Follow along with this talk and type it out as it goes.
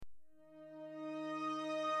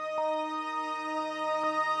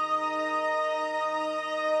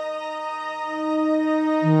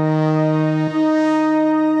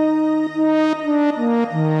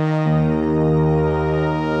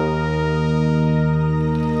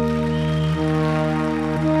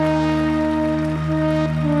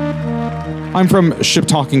I'm from Ship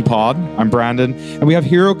Talking Pod. I'm Brandon. And we have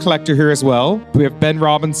Hero Collector here as well. We have Ben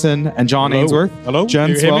Robinson and John Ainsworth. Hello.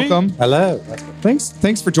 Gents, welcome. Hello.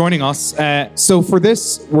 Thanks for joining us. So for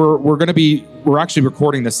this, we're actually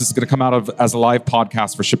recording this. This is going to come out as a live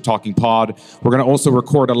podcast for Ship Talking Pod. We're going to also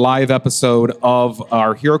record a live episode of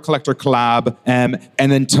our Hero Collector collab. And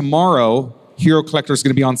then tomorrow, Hero Collector is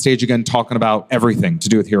going to be on stage again talking about everything to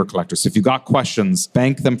do with Hero Collector. So if you've got questions,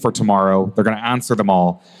 bank them for tomorrow. They're going to answer them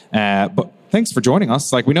all. But thanks for joining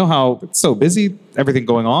us. Like, we know how it's so busy, everything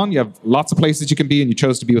going on. You have lots of places you can be, and you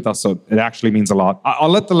chose to be with us, so it actually means a lot. I'll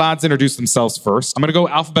let the lads introduce themselves first. I'm going to go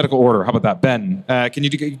alphabetical order. How about that? Ben, can you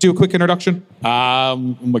do a quick introduction? Oh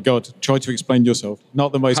my God, try to explain yourself.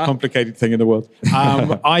 Not the most complicated thing in the world.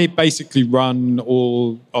 I basically run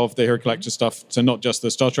all of the Hero Collector stuff, so not just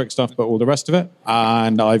the Star Trek stuff, but all the rest of it.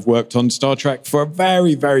 And I've worked on Star Trek for a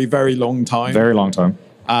very, very, very long time. Very long time.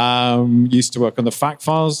 Used to work on the Fact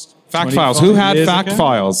Files. Fact Files. Who had Fact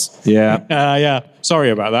Files? Yeah. Yeah. Sorry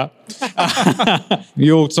about that.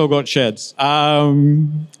 You also got sheds.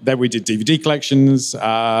 Then we did DVD collections.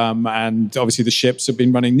 And obviously the ships have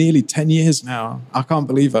been running nearly 10 years now. I can't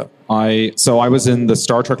believe it. I was in the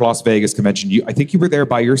Star Trek Las Vegas convention. I think you were there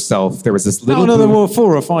by yourself. There was this little... there were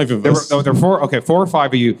 4 or 5 of us. There were 4 or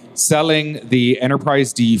 5 of you selling the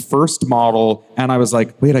Enterprise D first model. And I was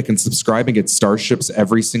like, wait, I can subscribe and get starships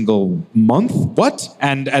every single month? What?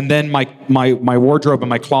 And then my wardrobe and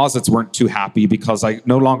my closets weren't too happy because I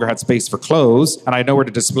no longer had space for clothes and I had nowhere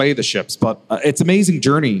to display the ships. But it's an amazing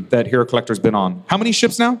journey that Hero Collector's been on. How many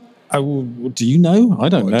ships now? Do you know? I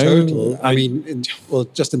don't know. Total. I mean,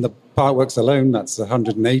 just in the Partworks alone, that's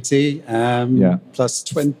 180. Plus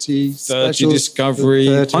 20 30 Discovery,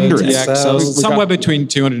 100 XLs. Somewhere between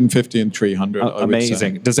 250 and 300.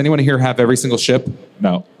 Amazing. Does anyone here have every single ship?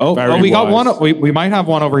 No. Very we got wise. one. We might have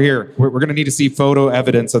one over here. We're going to need to see photo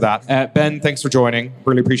evidence of that. Ben, thanks for joining.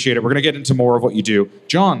 Really appreciate it. We're going to get into more of what you do.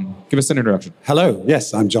 John, give us an introduction. Hello.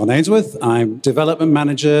 Yes, I'm John Ainsworth. I'm development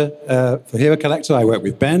manager for Hero Collector. I work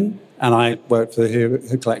with Ben. And I worked for Hero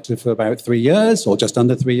Collector for about 3 years, or just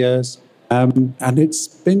under 3 years. And it's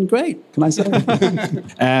been great, can I say?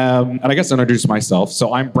 And I guess I'll introduce myself.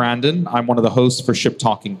 So I'm Brandon. I'm one of the hosts for Ship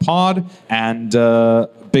Talking Pod, and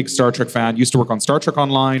big Star Trek fan. Used to work on Star Trek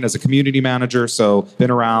Online as a community manager, so been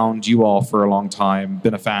around you all for a long time.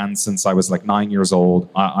 Been a fan since I was like 9 years old.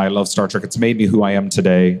 I love Star Trek. It's made me who I am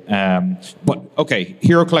today. But okay,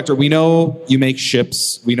 Hero Collector, we know you make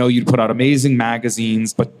ships. We know you put out amazing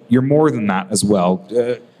magazines, but you're more than that as well.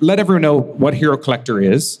 Let everyone know what Hero Collector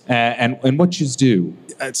is and what you do.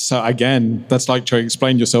 So again, that's like trying to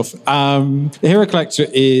explain yourself. The Hero Collector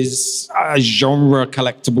is a genre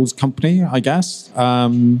collectibles company, I guess.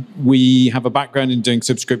 We have a background in doing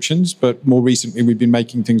subscriptions, but more recently we've been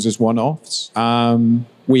making things as one-offs.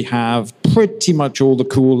 We have pretty much all the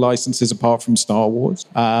cool licenses apart from Star Wars.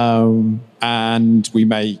 And we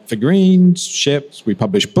make figurines, ships, we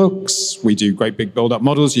publish books, we do great big build-up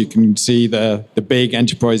models. You can see the big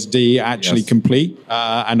Enterprise D actually complete.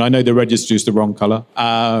 And I know the register is the wrong color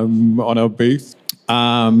on our booth.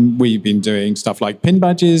 We've been doing stuff like pin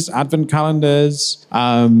badges, advent calendars.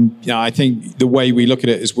 I think the way we look at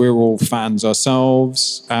it is we're all fans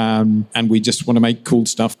ourselves, and we just want to make cool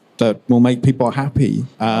stuff that will make people happy.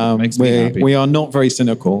 Makes me happy. We are not very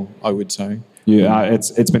cynical, I would say. Yeah,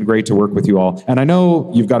 it's been great to work with you all. And I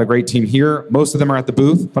know you've got a great team here. Most of them are at the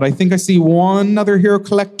booth, but I think I see one other Hero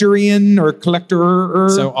Collectorian or collector.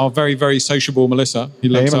 So our very, very sociable Melissa, who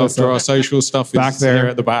looks after our social stuff, back is there here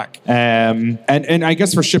at the back. And I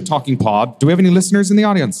guess for Ship Talking Pod, do we have any listeners in the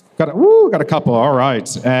audience? Got a couple. All right.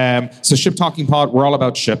 So Ship Talking Pod, we're all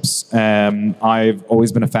about ships. I've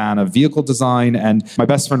always been a fan of vehicle design, and my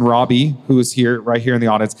best friend Robbie, who is right here in the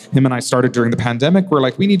audience, him and I started during the pandemic. We're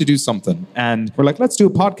like, we need to do something. And we're like, let's do a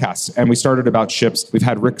podcast. And we started about ships. We've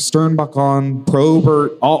had Rick Sternbach on,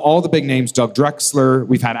 Probert, all the big names, Doug Drexler.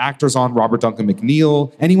 We've had actors on, Robert Duncan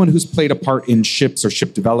McNeil. Anyone who's played a part in ships or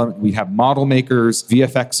ship development. We have model makers,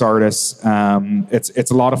 VFX artists.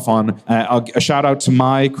 It's a lot of fun. A shout out to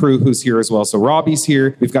my crew who's here as well. So Robbie's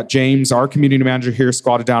here. We've got James, our community manager here,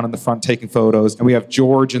 squatted down in the front taking photos. And we have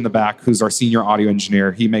George in the back, who's our senior audio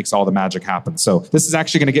engineer. He makes all the magic happen. So this is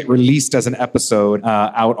actually going to get released as an episode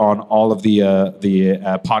out on all of the via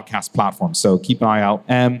the podcast platform. So keep an eye out.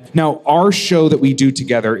 Now, our show that we do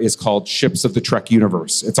together is called Ships of the Trek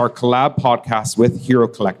Universe. It's our collab podcast with Hero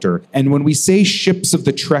Collector. And when we say Ships of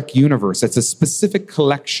the Trek Universe, it's a specific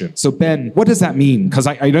collection. So Ben, what does that mean? Because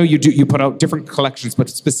I know you put out different collections, but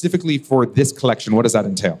specifically for this collection, what does that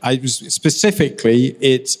entail? Specifically,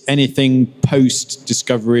 it's anything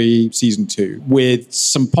post-Discovery Season 2, with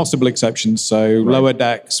some possible exceptions. So Lower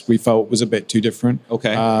Decks, we felt was a bit too different.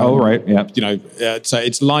 Okay. Right. Yeah. So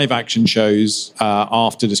it's live action shows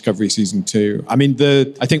after Discovery Season 2. I mean,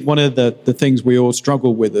 I think one of the things we all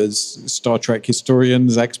struggle with as Star Trek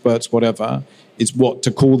historians, experts, whatever, is what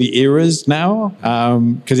to call the eras now,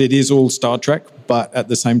 because it is all Star Trek, but at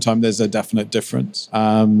the same time, there's a definite difference.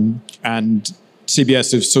 And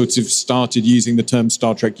CBS have sort of started using the term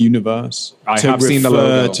Star Trek universe to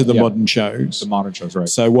refer to the modern shows. The modern shows, right.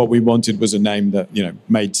 So what we wanted was a name that,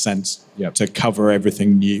 made sense to cover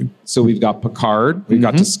everything new. So we've got Picard, we've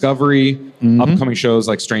got Discovery, upcoming shows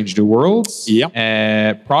like Strange New Worlds.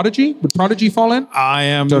 Yep. Prodigy? Would Prodigy fall in? I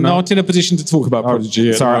am not in a position to talk about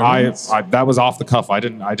Prodigy. Sorry, that was off the cuff. I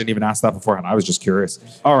didn't even ask that beforehand. I was just curious.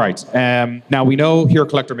 All right. Now we know Hero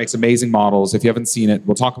Collector makes amazing models. If you haven't seen it,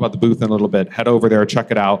 we'll talk about the booth in a little bit. Head over there,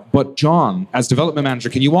 check it out. But John, as development manager,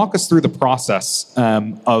 can you walk us through the process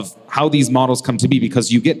of how these models come to be?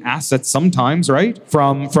 Because you get assets sometimes, right,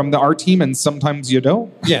 from the art team, and sometimes you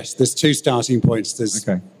don't. Yes, there's two starting points. There's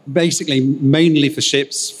basically mainly for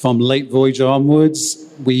ships from late Voyager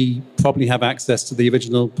onwards, we probably have access to the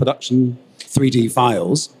original production 3D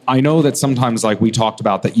files. I know that sometimes, like we talked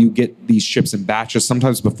about, that you get these ships in batches,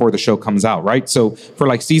 sometimes before the show comes out, right? So for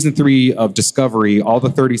like season 3 of Discovery, all the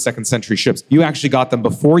 32nd century ships, you actually got them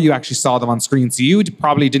before you actually saw them on screen. So you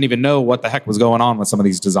probably didn't even know what the heck was going on with some of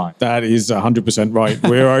these designs. That is 100% right.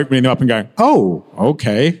 We're opening them up and going, oh,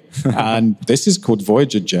 okay. And this is called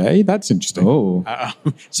Voyager J. That's interesting.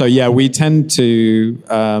 So yeah, we tend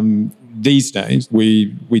to... these days,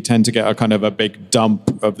 we tend to get a kind of a big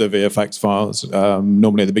dump of the VFX files,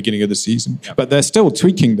 normally at the beginning of the season. But they're still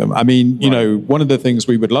tweaking them. I mean, one of the things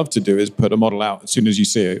we would love to do is put a model out as soon as you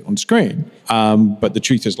see it on screen. But the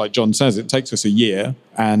truth is, like John says, it takes us a year.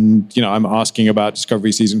 And, I'm asking about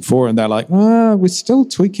Discovery Season 4, and they're like, we're still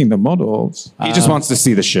tweaking the models. He just wants to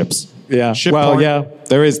see the ships. Yeah.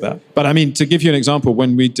 There is that. But I mean, to give you an example,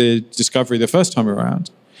 when we did Discovery the first time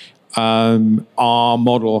around, our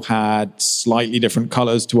model had slightly different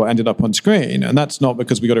colors to what ended up on screen. And that's not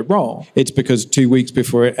because we got it wrong. It's because 2 weeks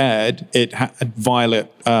before it aired, it had violet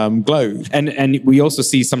glow. And we also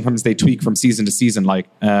see sometimes they tweak from season to season, like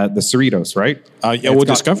the Cerritos, right? We'll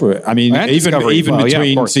discover it. I mean, even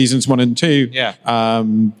between seasons 1 and 2,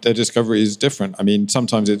 the discovery is different. I mean,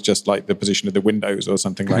 sometimes it's just like the position of the windows or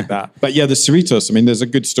something like that. But yeah, the Cerritos, I mean, there's a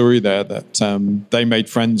good story there that they made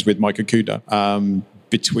friends with Mike Okuda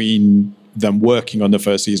between them working on the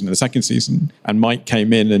first season and the second season, and Mike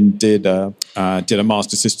came in and did a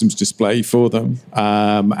master systems display for them.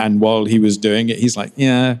 And while he was doing it, he's like,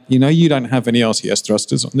 you don't have any RCS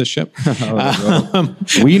thrusters on this ship.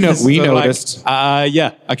 We noticed.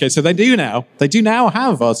 Okay, so they do now. They do now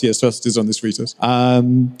have RCS thrusters on the Cerritos.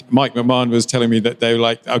 Mike McMahon was telling me that they were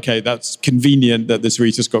like, okay, that's convenient that the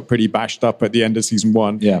Cerritos got pretty bashed up at the end of season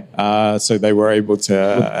 1. So they were able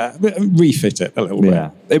to refit it a little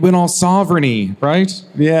bit. It went all sovereignty, right?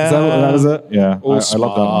 Yeah. That was it? Yeah. I love that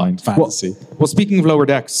line. Fantasy. Well, speaking of Lower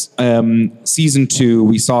Decks, season 2,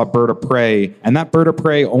 we saw Bird of Prey, and that Bird of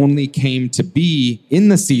Prey only came to be in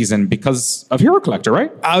the season because of Hero Collector,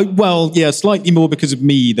 right? Slightly more because of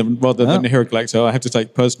me rather than Hero Collector. I have to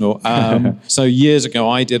take personal. So years ago,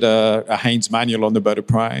 I did a Haynes manual on the Bird of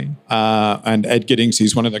Prey, and Ed Giddings,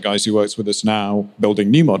 he's one of the guys who works with us now building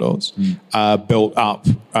new models, built up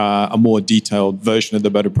a more detailed version of the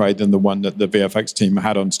Bird of Prey than the one that the VFX team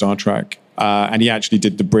had on Star Trek. And he actually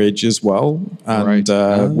did the bridge as well.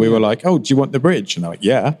 And we were like, do you want the bridge? And they're like,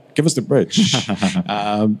 yeah, give us the bridge.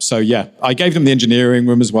 I gave them the engineering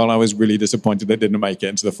room as well. I was really disappointed they didn't make it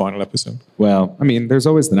into the final episode. Well, I mean, there's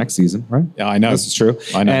always the next season, right? Yeah, I know. This is true.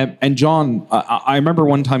 I know. And John, I remember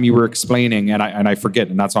one time you were explaining, and I forget,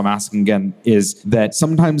 and that's why I'm asking again, is that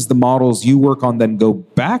sometimes the models you work on then go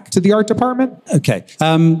back to the art department? Okay.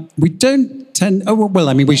 We don't well,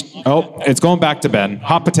 I mean, Oh, it's going back to Ben.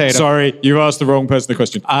 Hot potato. Sorry, you asked the wrong person the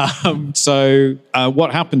question. So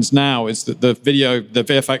what happens now is that the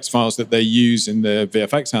VFX files that they use in the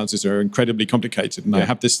VFX houses are incredibly complicated, and they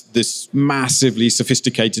have this massively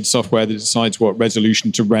sophisticated software that decides what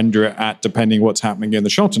resolution to render it at, depending what's happening in the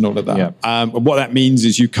shot and all of that. Yeah. What that means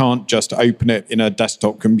is you can't just open it in a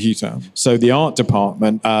desktop computer. So the art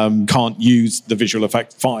department can't use the visual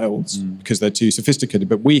effect files because they're too sophisticated,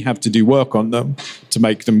 but we have to do work on them to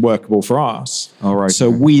make them workable for us. All right. So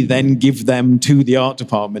we then give them to the art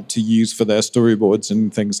department to use for their storyboards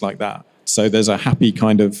and things like that. So there's a happy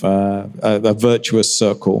kind of a virtuous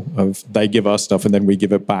circle of they give us stuff and then we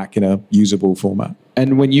give it back in a usable format.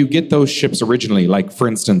 And when you get those ships originally, like for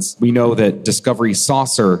instance, we know that Discovery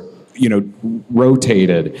Saucer,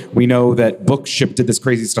 rotated. We know that Bookship did this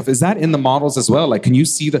crazy stuff. Is that in the models as well? Like, can you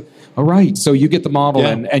see all right, so you get the model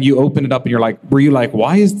and you open it up and you're like, were you like,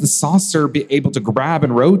 why is the saucer be able to grab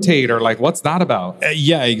and rotate? Or like, what's that about?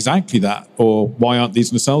 Yeah, exactly that. Or why aren't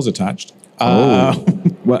these nacelles attached?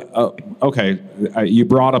 Okay. You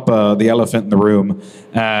brought up the elephant in the room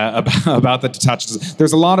about the detached.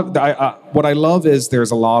 There's a lot of what I love is there's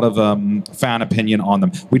a lot of fan opinion on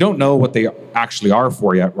them. We don't know what they actually are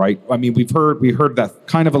for yet, right? I mean, we heard that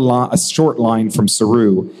kind of a short line from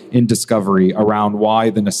Saru in Discovery around why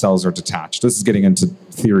the nacelles are detached. This is getting into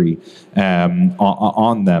theory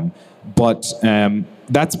on them, but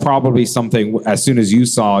that's probably something. As soon as you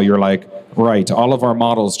saw, you're like, right, all of our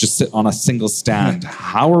models just sit on a single stand.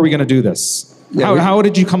 How are we going to do this? Yeah, how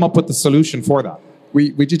did you come up with the solution for that?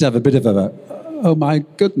 We did have a bit of a, oh my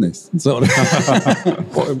goodness, sort of,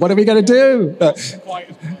 what are we going to do?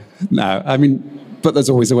 No, I mean, but there's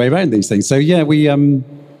always a way around these things. So yeah,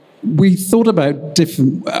 we thought about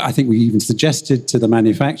different, I think we even suggested to the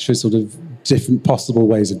manufacturer sort of different possible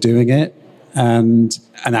ways of doing it. And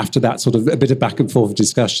after that sort of a bit of back and forth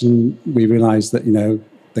discussion, we realized that,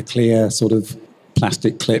 the clear sort of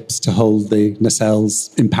plastic clips to hold the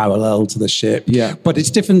nacelles in parallel to the ship. Yeah. But it's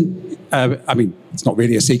different. I mean, it's not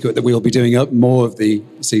really a secret that we'll be doing up more of the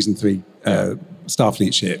Season 3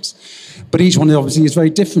 Starfleet ships. But each one obviously is very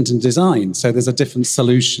different in design. So there's a different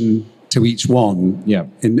solution to each one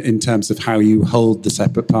in terms of how you hold the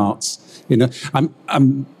separate parts.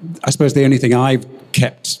 I suppose the only thing I've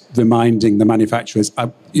kept reminding the manufacturers,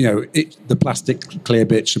 the plastic clear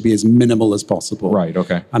bit should be as minimal as possible. Right,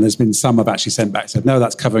 okay. And there's been some I've actually sent back, said, no,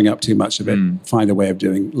 that's covering up too much of it. Find a way of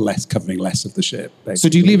covering less of the ship. Basically. So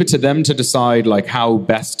do you leave it to them to decide like how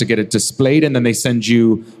best to get it displayed, and then they send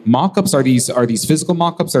you mock-ups? Are these physical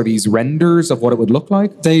mock-ups? Are these renders of what it would look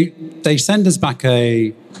like? They send us back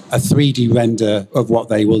a 3D render of what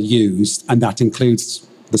they will use, and that includes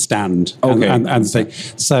the stand. Okay. And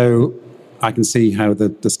so I can see how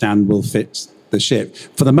the stand will fit the ship.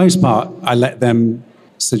 For the most part, I let them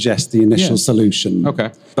suggest the initial solution.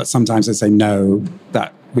 Okay. But sometimes they say, no,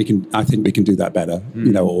 I think we can do that better,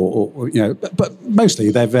 but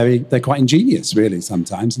mostly they're quite ingenious really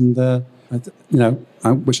sometimes. And,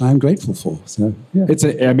 which I am grateful for. So yeah. It's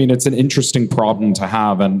an interesting problem to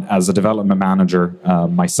have, and as a development manager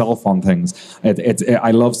myself on things,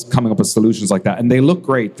 I love coming up with solutions like that, and they look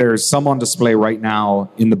great. There's some on display right now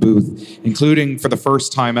in the booth, including for the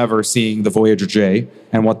first time ever seeing the Voyager J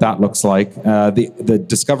and what that looks like. The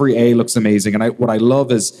Discovery A looks amazing, and what I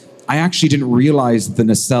love is I actually didn't realize that the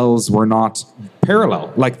nacelles were not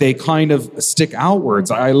parallel. Like they kind of stick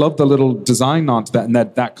outwards. I love the little design onto that, and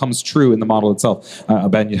that comes true in the model itself.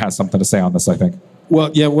 Ben, you have something to say on this, I think.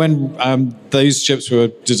 Well, yeah, when those ships were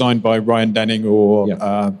designed by Ryan Denning or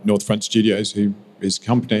North Front Studios, who his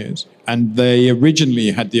company is, and they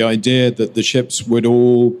originally had the idea that the ships would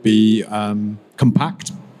all be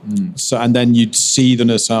compact. So, and then you'd see the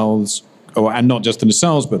nacelles, and not just the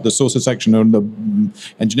nacelles, but the saucer section and the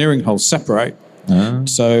engineering hull separate.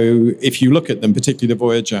 So if you look at them, particularly the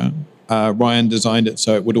Voyager, Ryan designed it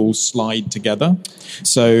so it would all slide together.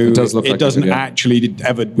 So it doesn't actually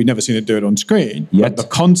ever, we've never seen it do it on screen. Yet. But the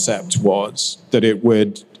concept was that it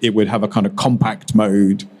would have a kind of compact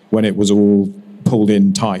mode when it was all pulled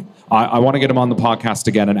in tight. I want to get him on the podcast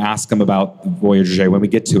again and ask him about Voyager J when we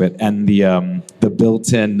get to it, and the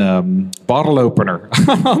built-in bottle opener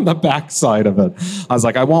on the back side of it. I was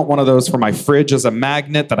like, I want one of those for my fridge as a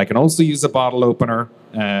magnet that I can also use a bottle opener.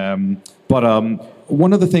 But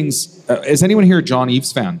one of the things, is anyone here a John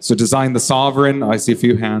Eves fan? So designed the Sovereign, I see a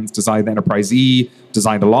few hands, designed the Enterprise E,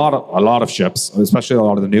 designed a lot of ships, especially a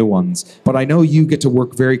lot of the new ones. But I know you get to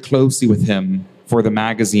work very closely with him for the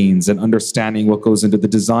magazines and understanding what goes into the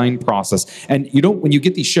design process. And when you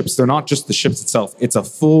get these ships, they're not just the ships itself. It's a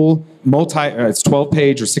full it's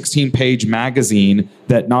 12-page or 16-page magazine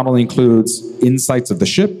that not only includes insights of the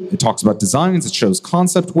ship, it talks about designs, it shows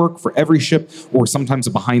concept work for every ship, or sometimes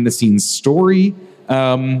a behind-the-scenes story.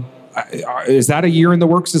 Is that a year in the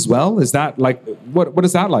works as well? Is that like, what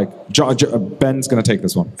is that like? Ben's going to take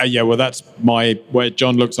this one. Yeah, well, that's where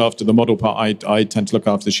John looks after the model part. I tend to look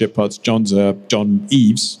after the ship parts. John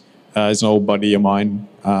Eves is an old buddy of mine.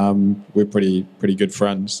 We're pretty good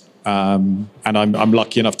friends. And I'm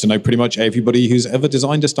lucky enough to know pretty much everybody who's ever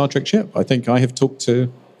designed a Star Trek ship. I think I've talked to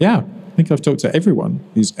everyone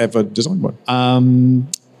who's ever designed one.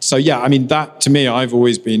 So yeah, I mean, that to me, I've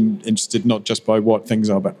always been interested not just by what things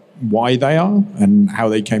are, but why they are and how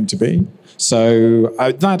they came to be. So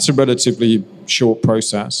that's a relatively short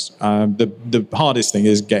process. The hardest thing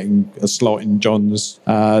is getting a slot in John's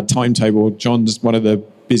timetable. John's one of the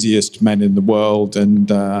busiest men in the world, and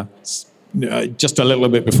just a little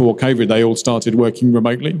bit before COVID, they all started working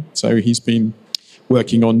remotely. So he's been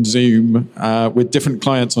working on Zoom with different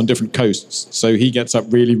clients on different coasts. So he gets up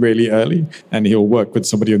really, really early, and he'll work with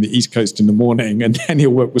somebody on the East Coast in the morning, and then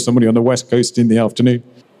he'll work with somebody on the West Coast in the afternoon.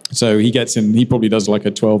 So he probably does like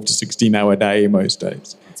a 12 to 16 hour day most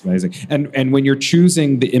days. It's amazing. And when you're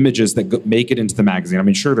choosing the images that make it into the magazine, I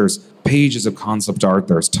mean, sure, there's pages of concept art,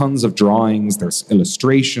 there's tons of drawings, there's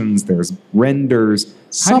illustrations, there's renders.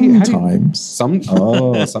 Sometimes. Sometimes.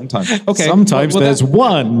 Okay. Sometimes there's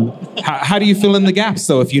one. How do you fill in the gaps,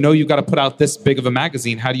 though? If you know you've got to put out this big of a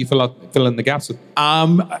magazine, how do you fill in the gaps with?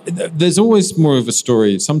 There's always more of a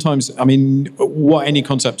story. Sometimes, I mean, what any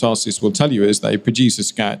concept artist will tell you is they produce a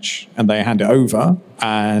sketch and they hand it over,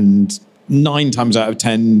 and 9 times out of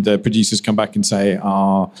 10, the producers come back and say,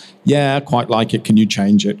 yeah, I quite like it. Can you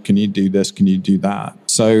change it? Can you do this? Can you do that?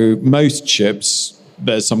 So most ships,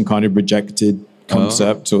 there's some kind of rejected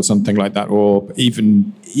concept or something like that, or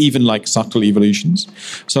even like subtle evolutions.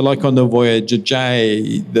 So like on the Voyager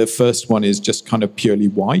J, the first one is just kind of purely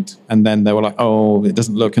white. And then they were like, it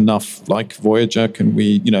doesn't look enough like Voyager. Can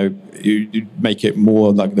we, you make it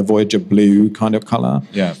more like the Voyager blue kind of color?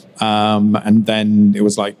 Yeah. And then it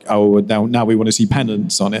was like, now we want to see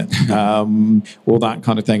pennants on it, all that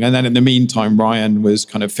kind of thing. And then in the meantime, Ryan was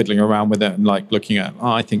kind of fiddling around with it and like looking at,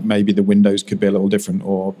 I think maybe the windows could be a little different,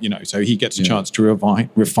 or, so he gets a chance to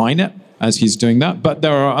refine it as he's doing that. But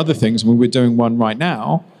there are other things. When we're doing one right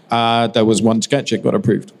now, there was one sketch, it got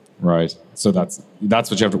approved. Right. So that's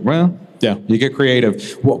what you have to, well, yeah, you get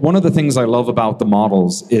creative. One of the things I love about the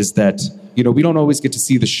models is that, we don't always get to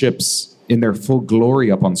see the ships in their full glory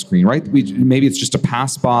up on screen, right? Maybe it's just a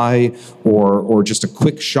pass by or just a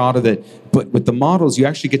quick shot of it. But with the models, you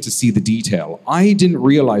actually get to see the detail. I didn't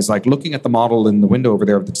realize, like looking at the model in the window over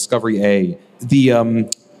there of the Discovery A,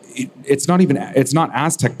 it's not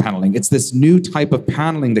Aztec paneling. It's this new type of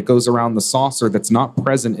paneling that goes around the saucer that's not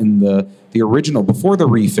present in the original before the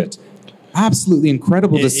refit. Absolutely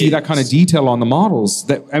incredible to see that kind of detail on the models.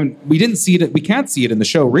 We didn't see it. We can't see it in the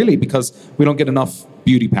show really because we don't get enough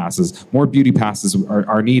beauty passes. More beauty passes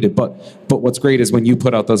are needed. But what's great is when you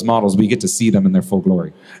put out those models, we get to see them in their full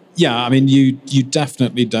glory. Yeah, I mean, you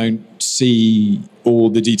definitely don't see all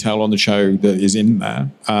the detail on the show that is in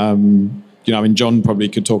there. John probably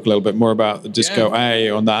could talk a little bit more about the Disco A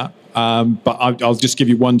on that. But I'll just give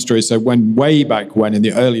you one story. So way back when, in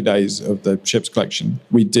the early days of the ship's collection,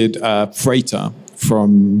 we did Freighter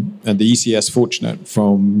from the ECS Fortunate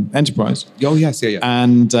from Enterprise. Oh, yes, yeah.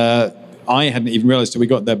 And I hadn't even realized till we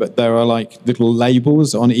got there, but there are like little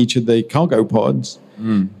labels on each of the cargo pods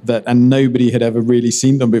and nobody had ever really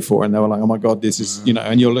seen them before. And they were like, oh my God, this is,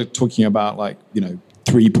 and you're talking about like,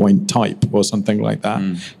 3-point type or something like that,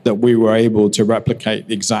 that we were able to replicate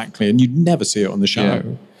exactly. And you'd never see it on the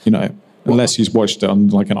show, unless you've watched it on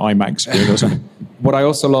like an IMAX screen or something. What I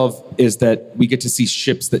also love is that we get to see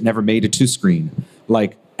ships that never made it to screen,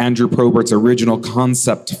 like Andrew Probert's original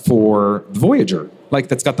concept for Voyager. Like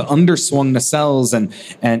that's got the underswung nacelles and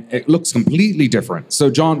it looks completely different. So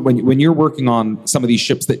John, when you're working on some of these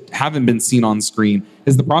ships that haven't been seen on screen,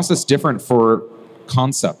 is the process different for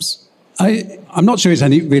concepts? I'm not sure it's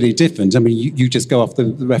any really different. I mean, you just go off the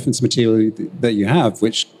reference material that you have,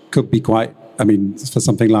 which could be quite, for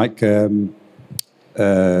something like, the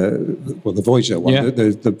Voyager one,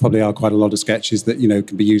 there probably are quite a lot of sketches that,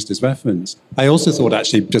 can be used as reference. I also thought,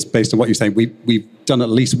 actually, just based on what you're saying, we've done at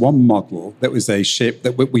least one model that was a ship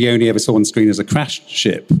that we only ever saw on screen as a crashed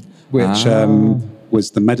ship, which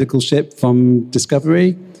was the medical ship from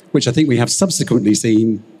Discovery, which I think we have subsequently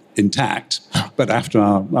seen intact, but after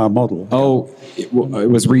our model. Oh, it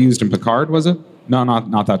was reused in Picard, was it? No,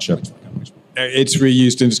 not that ship. It's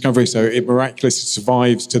reused in Discovery, so it miraculously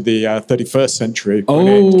survives to the 31st century.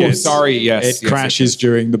 Sorry, yes. It crashes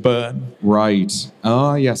during the burn. Right.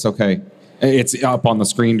 Oh, yes, okay. It's up on the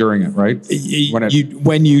screen during it, right?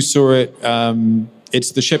 When you saw it,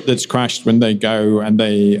 it's the ship that's crashed when they go and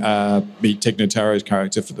they meet Tig Notaro's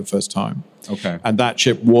character for the first time. Okay. And that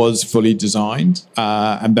ship was fully designed,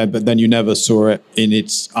 but then you never saw it in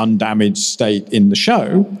its undamaged state in the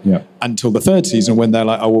show until the third season, when they're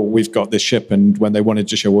like, oh, well, we've got this ship. And when they wanted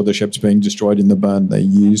to show all the ships being destroyed in the burn, they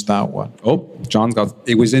used that one. Oh, John's got...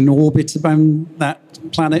 It was in orbit around that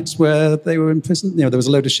planet where they were imprisoned. There was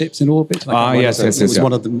a load of ships in orbit. Yes. It was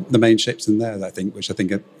one of the main ships in there, which I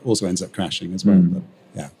think it also ends up crashing as well. But,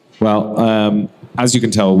 yeah. Well, as you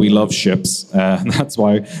can tell, we love ships. That's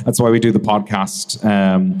why we do the podcast.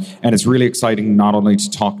 And it's really exciting not only to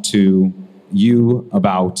talk to you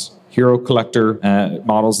about Hero Collector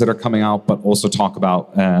models that are coming out, but also talk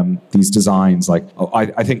about these designs. Like,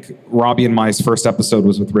 I think Robbie and my first episode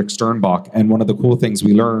was with Rick Sternbach, and one of the cool things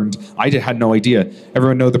we learned, had no idea.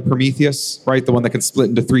 Everyone know the Prometheus, right? The one that can split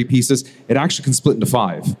into 3 pieces. It actually can split into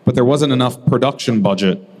 5, but there wasn't enough production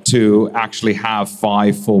budget to actually have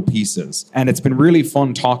 5 full pieces. And it's been really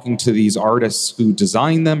fun talking to these artists who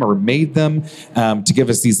designed them or made them to give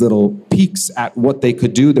us these little peeks at what they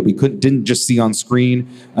could do that we didn't just see on screen.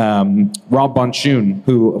 Rob Bonchoon,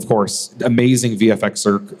 who, of course, amazing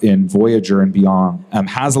VFXer in Voyager and beyond,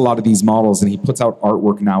 has a lot of these models, and he puts out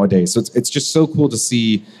artwork nowadays. So it's just so cool to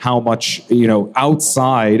see how much,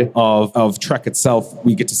 outside of Trek itself,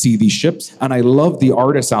 we get to see these ships. And I love the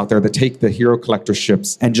artists out there that take the Hero Collector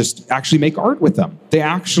ships and just actually make art with them. They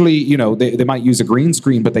actually, they might use a green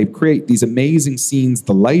screen, but they create these amazing scenes.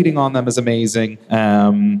 The lighting on them is amazing.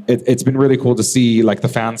 It's been really cool to see like the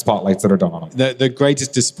fan spotlights that are done on them. The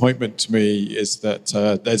greatest disappointment to me is that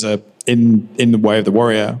there's in The Way of the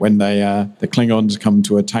Warrior, when the Klingons come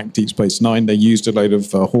to attack Deep Space Nine, they used a load of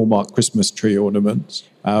Hallmark Christmas tree ornaments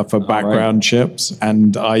for background ships,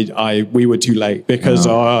 and we were too late because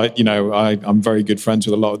I'm very good friends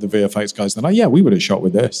with a lot of the VFX guys. They're like, we would have shot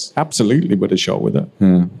with this. Absolutely would have shot with it.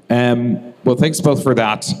 Well, thanks both for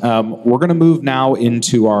that. We're going to move now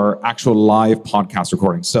into our actual live podcast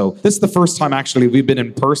recording. So this is the first time actually we've been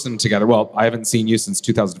in person together. Well, I haven't seen you since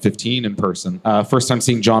 2015 in person. First time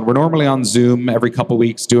seeing John. We're normally on Zoom every couple of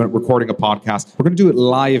weeks recording a podcast. We're going to do it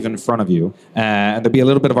live in front of you. And there'll be a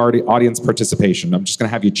little bit of audience participation. I'm just going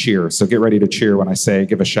to have you cheer. So get ready to cheer when I say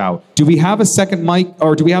give a shout. Do we have a second mic,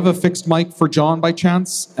 or do we have a fixed mic for John by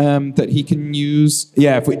chance that he can use?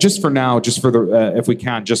 Yeah, if we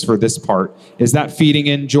for this part. Is that feeding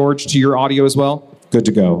in, George, to your audio as well? Good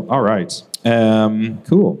to go. All right.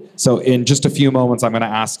 Cool. So in just a few moments, I'm going to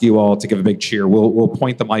ask you all to give a big cheer. We'll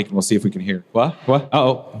point the mic and we'll see if we can hear. What?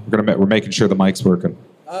 Uh-oh. We're making sure the mic's working.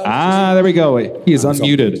 There we go. He is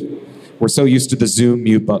unmuted. We're so used to the Zoom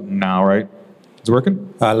mute button now, right? Is it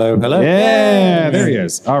working? Hello. Yeah, there he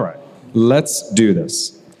is. All right. Let's do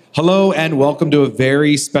this. Hello and welcome to a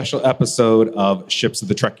very special episode of Ships of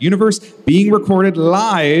the Trek Universe, being recorded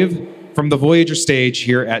live from the Voyager stage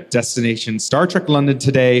here at Destination Star Trek London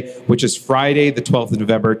today, which is Friday, the 12th of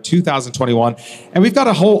November, 2021. And we've got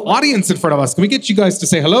a whole audience in front of us. Can we get you guys to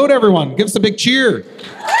say hello to everyone? Give us a big cheer.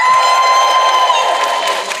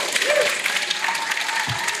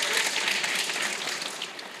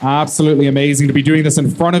 Absolutely amazing to be doing this in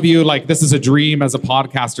front of you. Like, this is a dream as a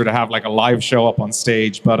podcaster to have like a live show up on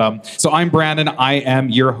stage. But so I'm Brandon. I am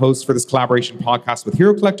your host for this collaboration podcast with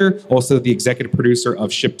Hero Collector, also the executive producer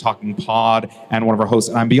of Ship Talking Pod and one of our hosts.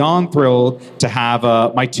 And I'm beyond thrilled to have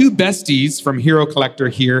my 2 besties from Hero Collector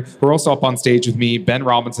here, who are also up on stage with me, Ben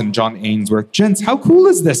Robinson and John Ainsworth. Gents, how cool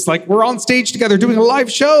is this? Like, we're on stage together doing a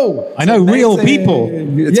live show. I know, real people.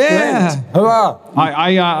 It's great. Hurrah!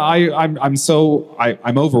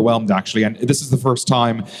 I'm overwhelmed, actually. And this is the first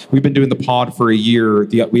time we've been doing the pod for a year.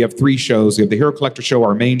 We have 3 shows. We have the Hero Collector show,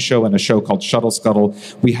 our main show, and a show called Shuttle Scuttle.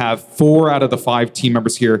 We have 4 out of the 5 team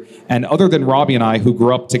members here. And other than Robbie and I, who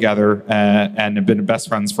grew up together and have been best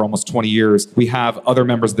friends for almost 20 years, we have other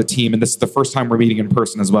members of the team. And this is the first time we're meeting in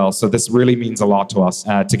person as well. So this really means a lot to us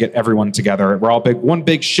to get everyone together. We're all one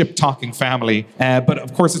big ship-talking family. But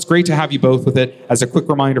of course, it's great to have you both with it. As a quick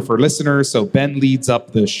reminder for listeners, so Ben leads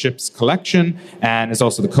up the Ships collection and is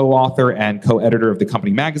also the co-author and co-editor of the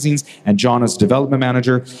company magazines, and John is development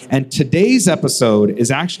manager. And today's episode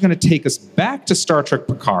is actually going to take us back to Star Trek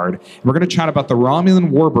Picard. We're going to chat about the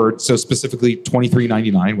Romulan Warbird, so specifically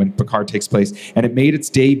 2399, when Picard takes place, and it made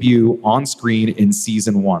its debut on screen in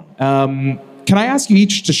season 1. Can Can I ask you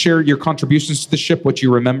each to share your contributions to the ship, what you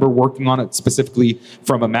remember working on it specifically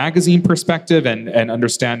from a magazine perspective and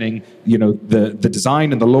understanding, the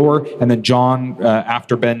design and the lore, and then John,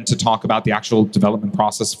 after Ben, to talk about the actual development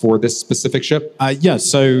process for this specific ship?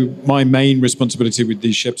 So my main responsibility with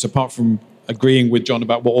these ships, apart from agreeing with John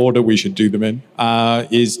about what order we should do them in,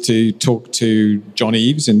 is to talk to John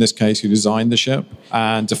Eves, in this case, who designed the ship,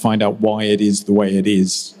 and to find out why it is the way it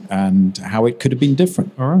is and how it could have been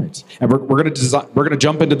different. All right. And we're going to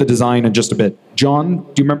jump into the design in just a bit. John,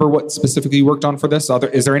 do you remember what specifically you worked on for this?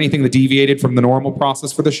 Is there anything that deviated from the normal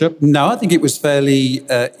process for the ship? No, I think it was fairly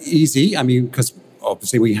easy. I mean, because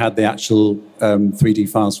obviously we had the actual 3D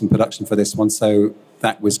files from production for this one, so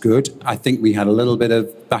that was good. I think we had a little bit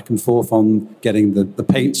of back and forth on getting the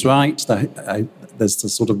paints right. There's the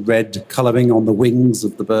sort of red colouring on the wings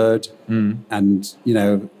of the bird. And,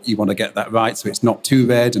 you want to get that right so it's not too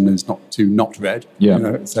red and it's not too not red.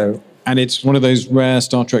 Yeah. And it's one of those rare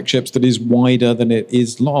Star Trek ships that is wider than it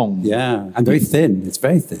is long. Yeah, and very thin. It's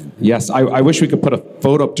very thin. Yes, I wish we could put a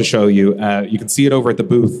photo up to show you. You can see it over at the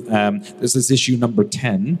booth. This is issue number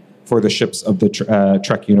 10 for the ships of the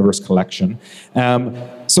Trek Universe collection.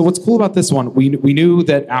 So what's cool about this one, we knew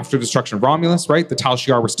that after the destruction of Romulus, right, the Tal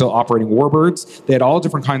Shiar were still operating warbirds. They had all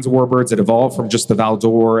different kinds of warbirds that evolved from just the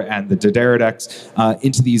Valdor and the D'Deridex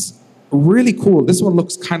into these really cool. This one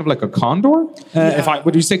looks kind of like a condor.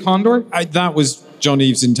 Would you say condor? That was John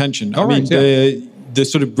Eves' intention. The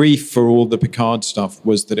sort of brief for all the Picard stuff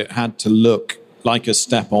was that it had to look like a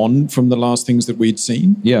step on from the last things that we'd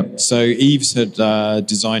seen. Yeah. So Eves had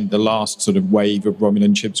designed the last sort of wave of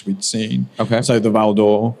Romulan ships we'd seen. Okay. So the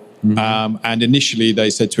Valdor. And initially they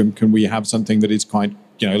said to him, can we have something that is quite,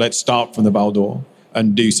 let's start from the Valdor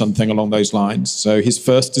and do something along those lines. So his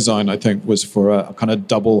first design, I think, was for a kind of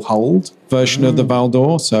double-hulled version of the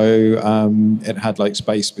Valdor. So it had like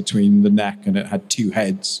space between the neck and it had two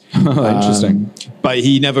heads. Interesting. But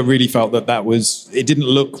he never really felt that it didn't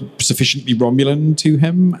look sufficiently Romulan to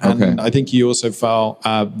him. And I think he also felt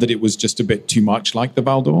that it was just a bit too much like the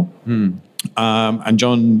Valdor. And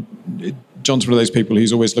John's one of those people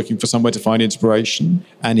who's always looking for somewhere to find inspiration,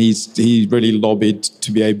 and he really lobbied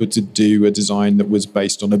to be able to do a design that was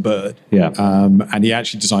based on a bird. Yeah. And he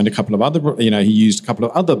actually designed a couple of other, he used a couple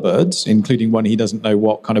of other birds, including one he doesn't know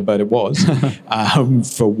what kind of bird it was,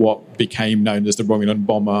 for what became known as the Romulan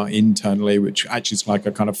bomber internally, which actually is like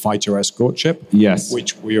a kind of fighter escort ship. Yes.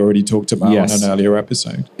 Which we already talked about on an earlier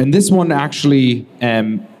episode. And this one actually...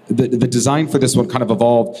 The design for this one kind of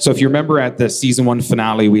evolved. So if you remember at the season 1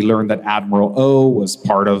 finale, we learned that Admiral O was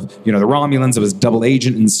part of, the Romulans. It was double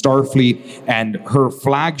agent in Starfleet, and her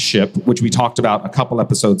flagship, which we talked about a couple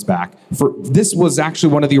episodes back, this was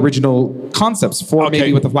actually one of the original concepts for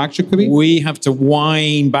maybe what the flagship could be. We have to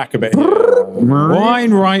wind back a bit.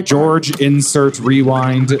 Wind right. George, insert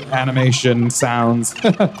rewind animation sounds.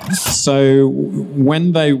 So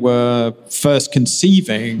when they were first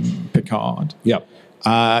conceiving Picard,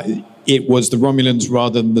 it was the Romulans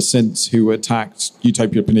rather than the synths who attacked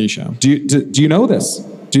Utopia Planitia. Do you know this?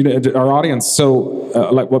 Do you know, our audience? So,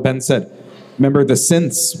 like what Ben said, remember the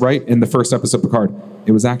synths, right? In the first episode of Picard,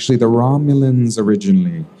 it was actually the Romulans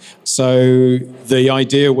originally. So the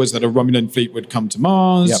idea was that a Romulan fleet would come to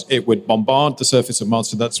Mars. It would bombard the surface of Mars.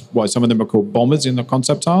 So that's why some of them are called bombers in the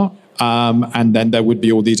concept art. And then there would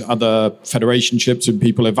be all these other Federation ships and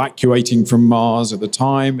people evacuating from Mars at the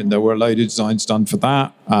time. And there were a load of designs done for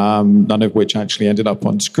that, none of which actually ended up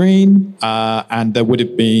on screen. And there would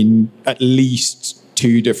have been at least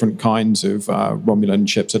 2 different kinds of Romulan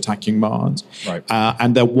ships attacking Mars. Right.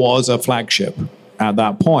 And there was a flagship at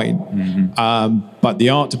that point. But the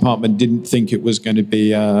art department didn't think it was going to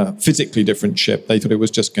be a physically different ship. They thought it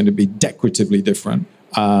was just going to be decoratively different.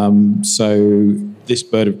 So this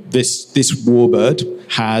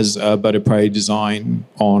warbird has a bird of prey design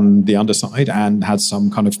on the underside and has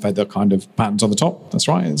some kind of feather kind of patterns on the top. That's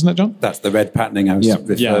right, isn't it, John? That's the red patterning I was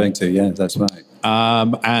referring to. Yeah, that's right.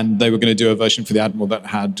 And they were going to do a version for the Admiral that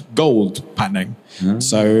had gold patterning.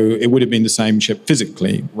 So it would have been the same ship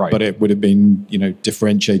physically, but it would have been,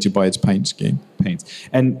 differentiated by its paint scheme. Paints.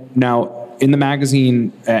 And now in the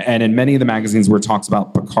magazine, and in many of the magazines where it talks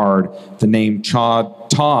about Picard, the name Todd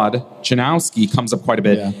Janowski comes up quite a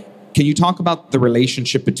bit. Yeah. Can you talk about the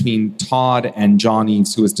relationship between Todd and John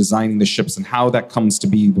Eves, who is designing the ships, and how that comes to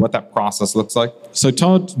be, what that process looks like? So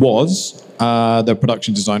Todd was the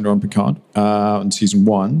production designer on Picard on season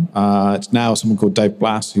 1. It's now someone called Dave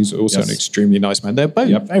Blass, who's also an extremely nice man. They're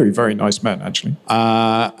both very, very nice men, actually.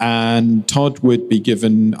 And Todd would be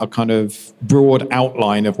given a kind of broad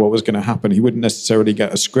outline of what was going to happen. He wouldn't necessarily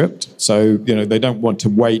get a script. So, they don't want to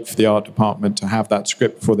wait for the art department to have that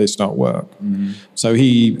script before they start work. So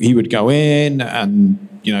he would go in and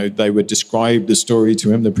they would describe the story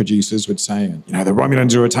to him. The producers would say, the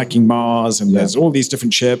Romulans are attacking Mars and there's all these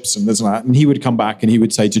different ships and there's that. And he would come back and he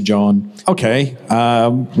would say to John, okay,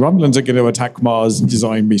 Romulans are going to attack Mars,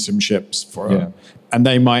 design me some ships for them. And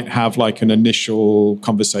they might have like an initial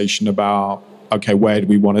conversation about, okay, where do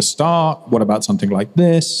we want to start? What about something like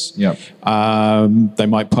this? They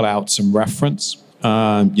might pull out some reference.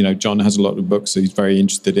 John has a lot of books, so he's very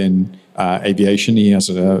interested in aviation. He has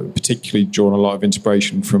particularly drawn a lot of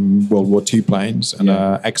inspiration from World War II planes and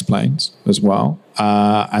X-planes as well.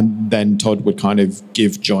 And then Todd would kind of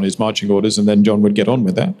give John his marching orders, and then John would get on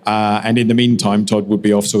with it. And in the meantime, Todd would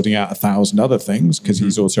be off sorting out 1,000 other things because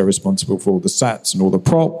he's also responsible for all the sets and all the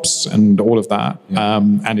props and all of that.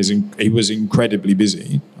 And he was incredibly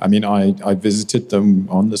busy. I mean, I visited them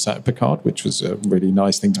on the set of Picard, which was a really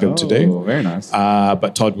nice thing to be able to do. Very nice.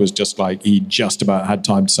 But Todd was just like, he just about had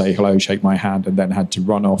time to say hello, shake my hand, and then had to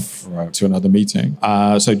run off to another meeting.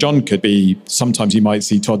 So John could be, sometimes you might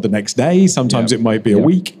see Todd the next day, sometimes it might be a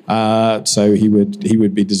week. So he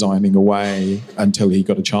would be designing away until he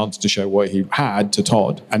got a chance to show what he had to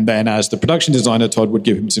Todd. And then as the production designer, Todd would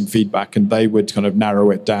give him some feedback and they would kind of narrow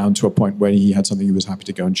it down to a point where he had something he was happy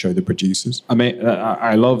to go and show the producers. I mean,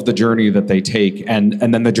 I love the journey that they take. And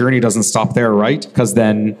then the journey doesn't stop there, right? Because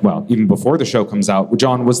then, well, even before the show comes out,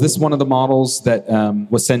 John, was this one of the models that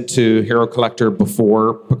was sent to Hero Collector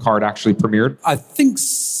before Picard actually premiered?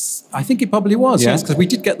 I think it probably was, yes, because we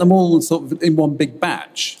did get them all sort of in one big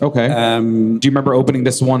batch. Okay. Do you remember opening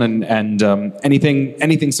this one and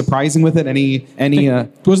anything surprising with it? Any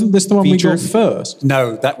wasn't this the one features? We got first?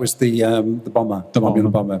 No, that was the bomber, the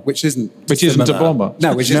Romulan bomber, which isn't a bomber.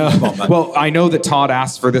 No, which isn't a bomber. Well, I know that Todd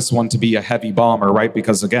asked for this one to be a heavy bomber, right?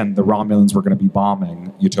 Because again, the Romulans were going to be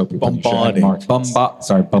bombing Utopia. Bombarding.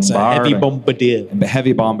 Bombarding. Heavy bombardier. The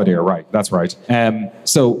heavy bombardier, right? That's right.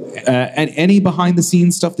 So, and any behind the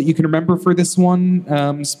scenes stuff that you can remember for this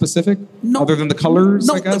one specific, other than the colors?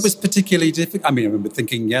 Not I guess that was particularly difficult. I mean, I remember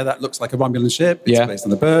thinking, that looks like a Romulan ship. It's based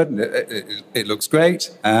on the bird. And it looks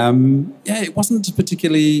great. It wasn't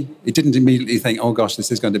particularly. It didn't immediately think, oh gosh,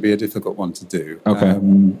 this is going to be a difficult one to do. Okay,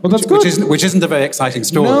 well that's good. Which isn't a very exciting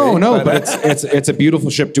story. No, but it's a beautiful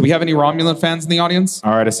ship. Do we have any Romulan fans in the audience?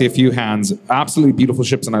 All right, I see a few hands. Absolutely beautiful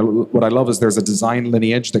ships, and what I love is there's a design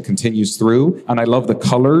lineage that continues through, and I love the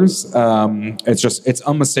colors. It's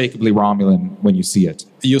unmistakably Romulan when you see it.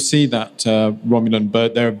 You'll see that Romulan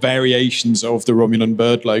bird. There are variations of the Romulan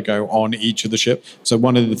bird logo on each of the ship. So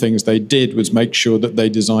one of the things they did was make sure that they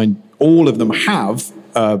designed, all of them have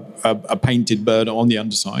a painted bird on the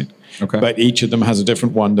underside. Okay. But each of them has a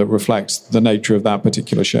different one that reflects the nature of that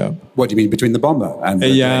particular ship. What do you mean between the bomber and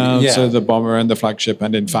the so the bomber and the flagship,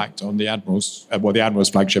 and in fact on the Admiral's, the Admiral's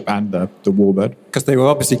flagship and the Warbird. Because they were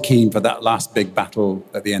obviously keen for that last big battle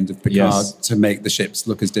at the end of Picard to make the ships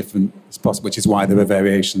look as different as possible, which is why there were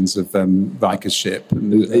variations of Riker's ship.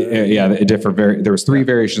 And, it differed. There was 3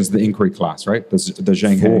 variations of the Inquiry class, right? The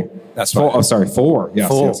Zheng He. That's right. 4.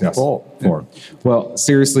 Yes, yes. 4. Well,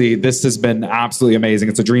 seriously, this has been absolutely amazing.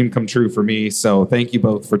 It's a dream come true for me. So thank you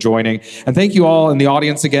both for joining. And thank you all in the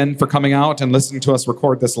audience again for coming out and listening to us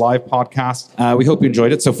record this live podcast. We hope you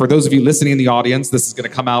enjoyed it. So for those of you listening in the audience, this is going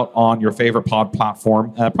to come out on your favorite pod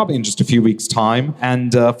platform, probably in just a few weeks' time.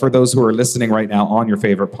 And for those who are listening right now on your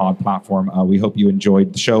favorite pod platform, we hope you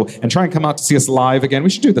enjoyed the show and try and come out to see us live again.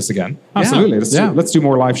 We should do this again. Absolutely. Let's do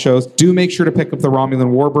more live shows. Do make sure to pick up the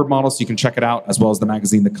Romulan Warbird model so you can check it out, as well as the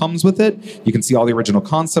magazine that comes with it. You can see all the original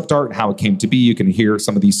concept art and how it came to be. You can hear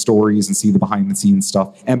some of these stories and see the behind the scenes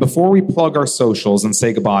stuff. And before we plug our socials and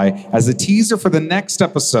say goodbye, as a teaser for the next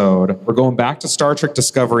episode, we're going back to Star Trek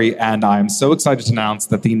Discovery, and I'm so excited to announce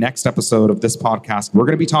that the next episode of this podcast, we're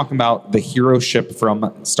going to be talking about the hero ship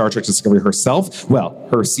from Star Trek Discovery herself. Well,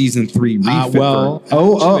 her season 3 refit.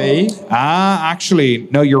 Actually,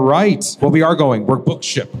 no, you're right. Well, we are going. We're book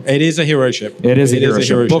ship. It is a hero ship. It is a hero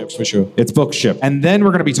ship for sure. It's book ship. And then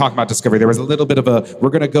we're going to be talking about Discovery. There was a little bit of we're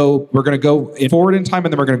gonna go forward in time,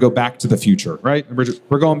 and then we're gonna go back to the future, right?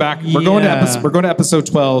 We're going back. We're going to episode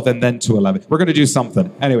 12 and then to 11. We're gonna do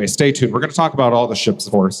something. Anyway, stay tuned. We're gonna talk about all the ships,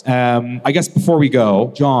 of course. I guess before we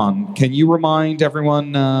go, John, can you remind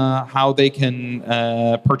everyone how they can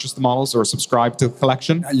purchase the models or subscribe to the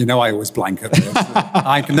collection? You know, I always blank at this.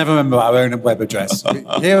 I can never remember our own web address.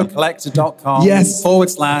 HeroCollector.com Yes.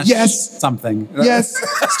 / Yes. something. Yes,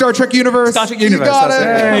 Star Trek Universe. Star Trek Universe. You got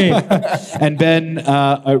That's it. And Ben,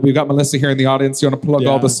 we've got Melissa here in the audience. You want to plug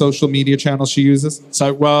all the social media channels she uses?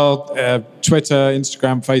 So, Twitter,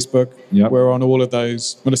 Instagram, Facebook. Yep. We're on all of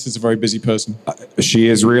those. Melissa's a very busy person. She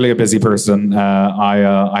is really a busy person.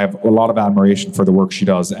 I have a lot of admiration for the work she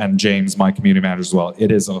does, and James, my community manager as well.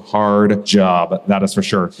 It is a hard job, that is for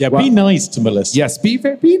sure. Yeah, be nice to Melissa. Yes, be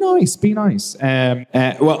nice, be nice.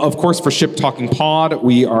 Well, of course, for Ship Talking Pod,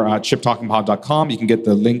 we are at shiptalkingpod.com. You can get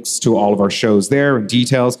the links to all of our shows there and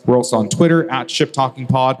details. We're also on Twitter at Ship Talking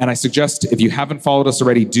Pod, and I suggest if you haven't followed us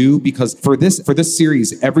already, do, because for this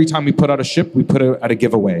series, every time we put out a ship, we put it at a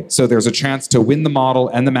giveaway. So there's a chance to win the model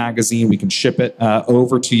and the magazine. We can ship it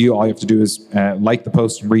over to you. All you have to do is like the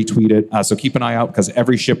post and retweet it. So keep an eye out, because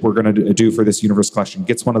every ship we're going to do for this Universe collection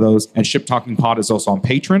gets one of those. And Ship Talking Pod is also on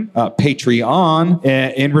Patreon,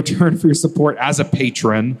 in return for your support as a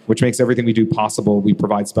patron, which makes everything we do possible. We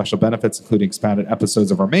provide special benefits, including expanded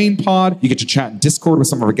episodes of our main pod. You get to chat in Discord with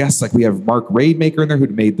some of our guests, like we have Mark Raidmaker in there who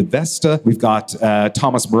made the Vesta. We've got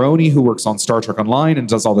Thomas Maroney, who works on Star Trek Online and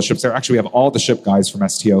does all the ships there. Actually, we have all the ship guys from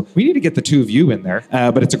STO. We need to get the two of you in there,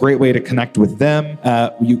 but it's a great way to connect with them.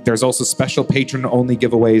 There's also special patron-only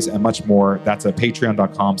giveaways and much more. That's at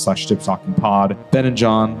patreon.com/shiptalkingpod. Ben and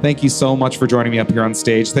John, thank you so much for joining me up here on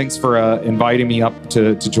stage. Thanks for inviting me up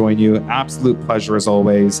to join you. Absolute pleasure as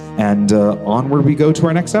always. And onward we go to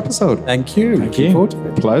our next episode. Thank you. Thank you. Forward to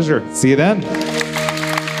it. Pleasure. See you then.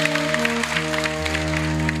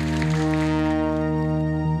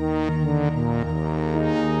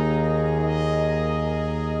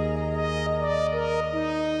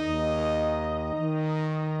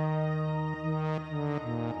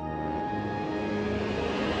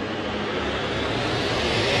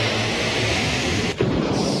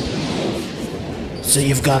 So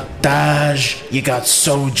you've got Daj, you got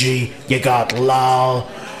Soji, you got Lal.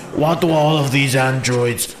 What do all of these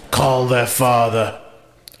androids call their father?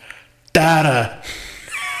 Data.